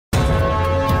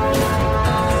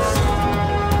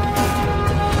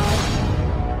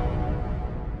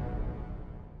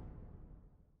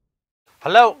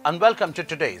Hello and welcome to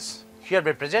Todez. Here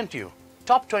we present you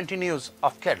top 20 news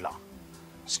of Kerala.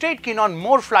 State keen on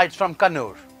more flights from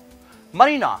Kannur.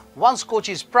 Marina, once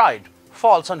Kochi's pride,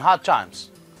 falls on hard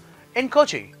times. In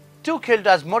Kochi, 2 killed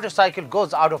as motorcycle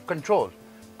goes out of control,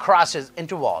 crashes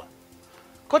into wall.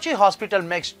 Kochi hospital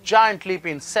makes giant leap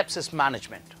in sepsis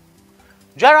management.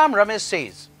 Jairam Ramesh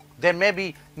says there may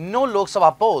be no Lok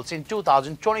Sabha polls in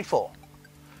 2024.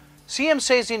 CM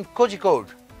says in Kozhikode,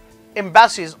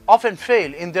 embassies often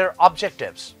fail in their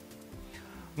objectives.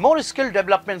 More skill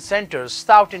development centers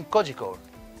stout in Kozhikode.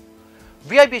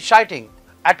 VIP sighting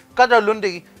at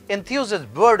Kadalundi enthuses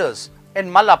birders in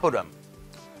Mallapuram.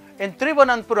 In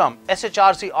Thiruvananthapuram,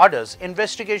 SHRC orders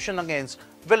investigation against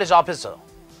village officer.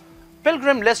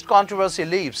 Pilgrim list controversy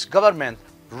leaves government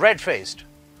red-faced.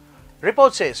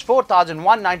 Report says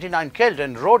 4,199 killed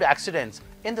in road accidents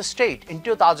in the state in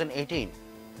 2018.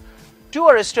 2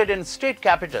 arrested in state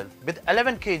capital with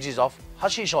 11 kgs of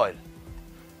hashish oil.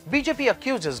 BJP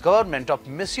accuses government of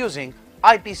misusing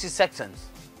IPC sections.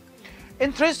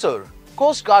 In Thrissur,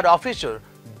 Coast Guard officer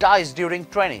dies during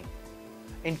training.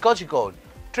 In Kozhikode,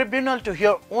 tribunal to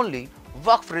hear only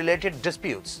Waqf-related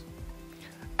disputes.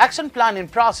 Action plan in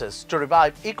process to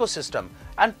revive ecosystem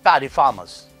and paddy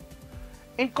farmers.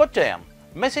 In Kottayam,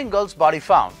 missing girl's body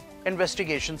found.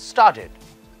 Investigation started.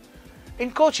 In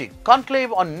Kochi,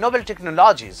 conclave on novel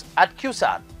technologies at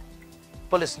QSAT.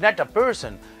 Police net a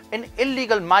person in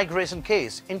illegal migration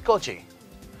case in Kochi.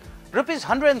 Rupees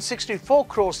 164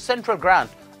 crore central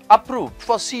grant approved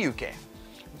for CUK.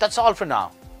 That's all for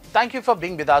now. Thank you for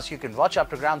being with us. You can watch our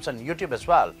programs on YouTube as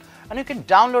well. And you can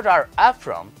download our app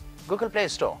from Google Play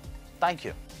Store. Thank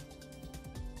you.